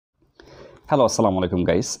Hello, assalamu alaikum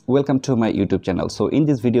guys, welcome to my YouTube channel. So in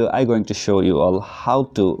this video I'm going to show you all how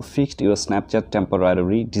to fix your Snapchat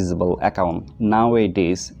temporarily disable account.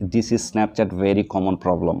 Nowadays this is Snapchat very common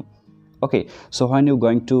problem. Okay, so when you're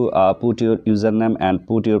going to put your username and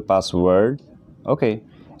put your password, okay,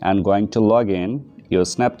 and going to log in, your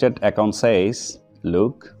Snapchat account says,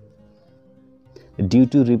 look, due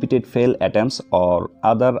to repeated failed attempts or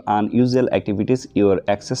other unusual activities, your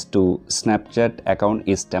access to Snapchat account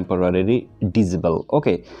is temporarily disabled.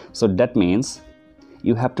 Okay, so that means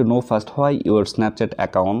you have to know first why your Snapchat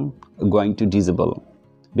account going to disable.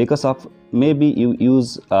 Because of maybe you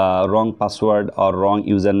use wrong password or wrong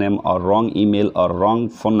username or wrong email or wrong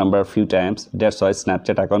phone number few times, that's why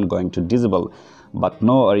Snapchat account going to disable. But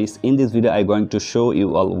no worries, in this video I'm going to show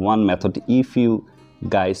you all one method. If you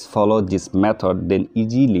guys follow this method, then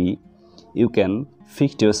easily you can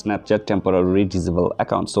fix your Snapchat temporarily disable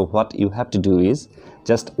account. So what you have to do is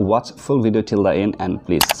just watch full video till the end, and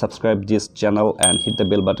please subscribe this channel and hit the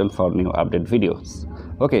bell button for new update videos.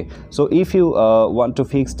 Okay, so if you want to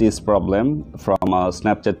fix this problem from a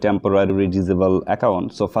Snapchat temporarily disable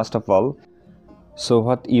account, so first of all, so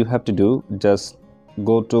what you have to do, just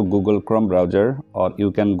go to Google Chrome browser, or you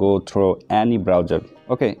can go through any browser,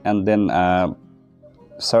 okay, and then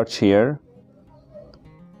search here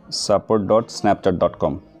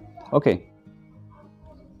support.snapchat.com, okay,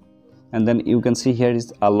 and then you can see here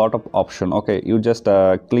is a lot of option. Okay, you just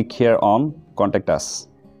click here on contact us.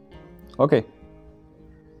 Okay,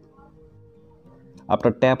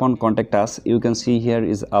 after tap on contact us, you can see here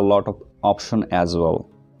is a lot of option as well.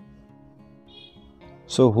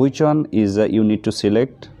 So which one is you need to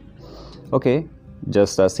select? Okay,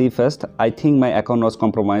 just see first. I think my account was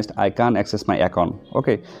compromised, I can't access my account.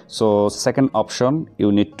 Okay, so second option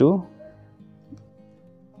you need to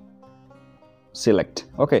select.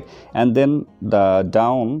 Okay, and then the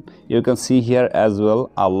down you can see here as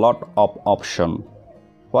well a lot of option.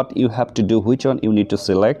 What you have to do, which one you need to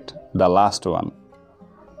select? The last one,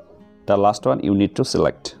 you need to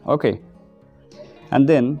select. Okay, and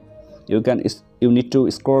then you need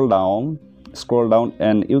to scroll down,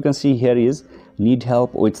 and you can see here is need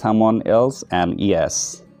help with someone else, and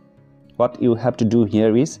yes. What you have to do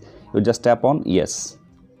here is you just tap on yes,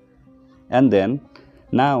 and then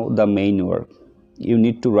now the main work, you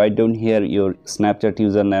need to write down here your Snapchat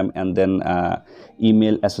username and then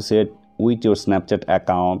email associated with your Snapchat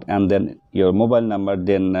account, and then your mobile number,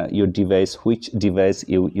 then your device, which device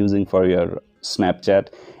you using for your Snapchat,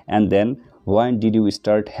 and then when did you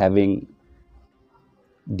start having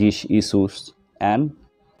these issues, and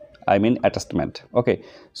I mean attachment. Okay,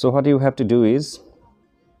 so what you have to do is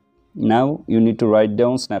now you need to write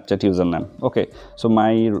down Snapchat username. Okay, so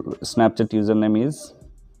my Snapchat username is,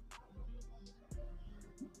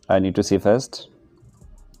 I need to see first,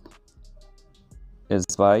 is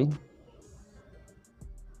by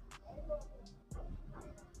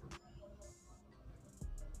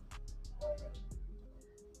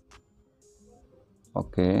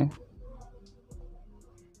okay,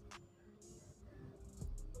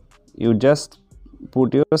 you just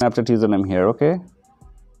put your Snapchat username here. Okay,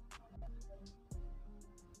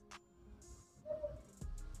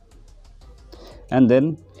 and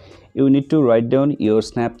then you need to write down your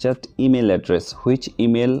Snapchat email address, which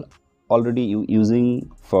email already you using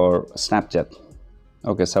for Snapchat.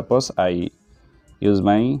 Okay, suppose I use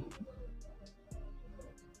my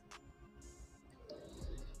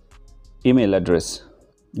email address,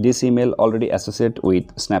 this email already associated with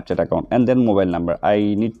Snapchat account, and then mobile number,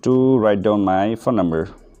 I need to write down my phone number.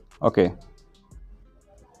 Okay,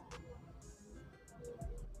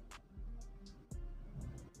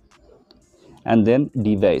 and then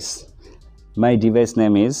device, my device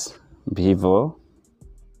name is Vivo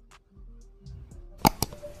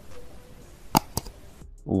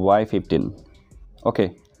Y15.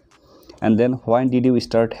 Okay, and then when did you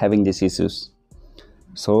start having these issues?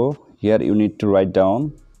 So here you need to write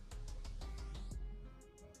down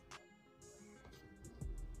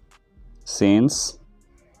since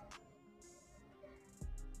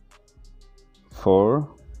for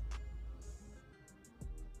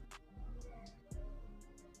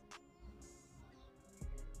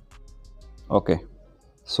okay,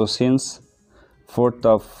 so since 4th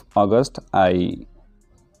of August I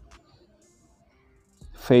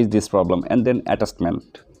face this problem. And then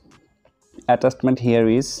attachment here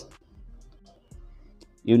is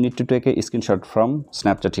you need to take a screenshot from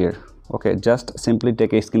Snapchat here. Okay, just simply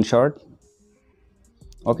take a screenshot.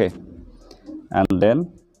 Okay, and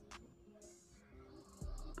then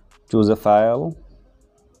choose a file.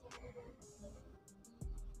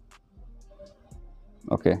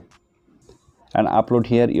 Okay, and upload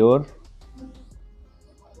here your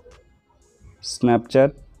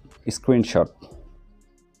Snapchat screenshot.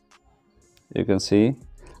 You can see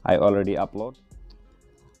I already upload.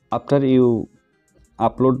 After you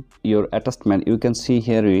upload your attachment, you can see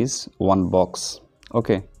here is one box.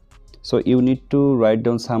 Okay, so you need to write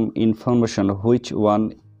down some information which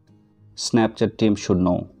one Snapchat team should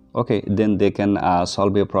know. Okay, then they can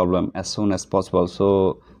solve your problem as soon as possible.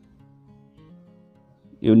 So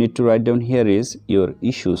you need to write down here is your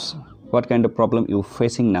issues, what kind of problem you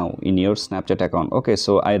facing now in your Snapchat account. Okay,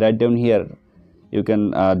 so I write down here, you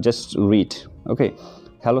can just read. Okay,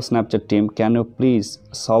 hello Snapchat team, can you please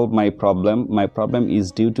solve my problem? My problem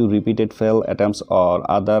is due to repeated fail attempts or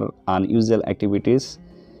other unusual activities.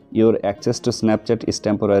 Your access to Snapchat is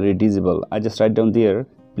temporarily disabled. I just write down there,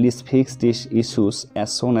 please fix these issues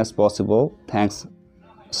as soon as possible. Thanks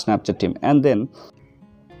Snapchat team. And then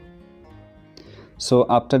so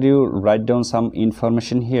after you write down some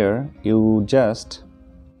information here, you just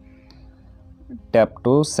tap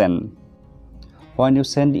to send. When you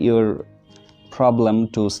send your problem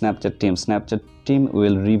to Snapchat team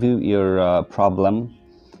will review your problem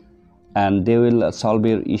and they will solve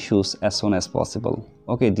your issues as soon as possible.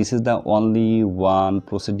 Okay, this is the only one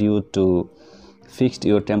procedure to fix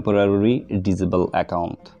your temporarily disabled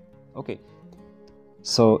account. Okay,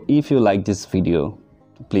 so if you like this video,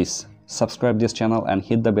 please subscribe this channel and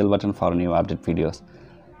hit the bell button for new update videos.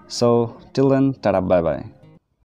 So till then, tada, bye bye.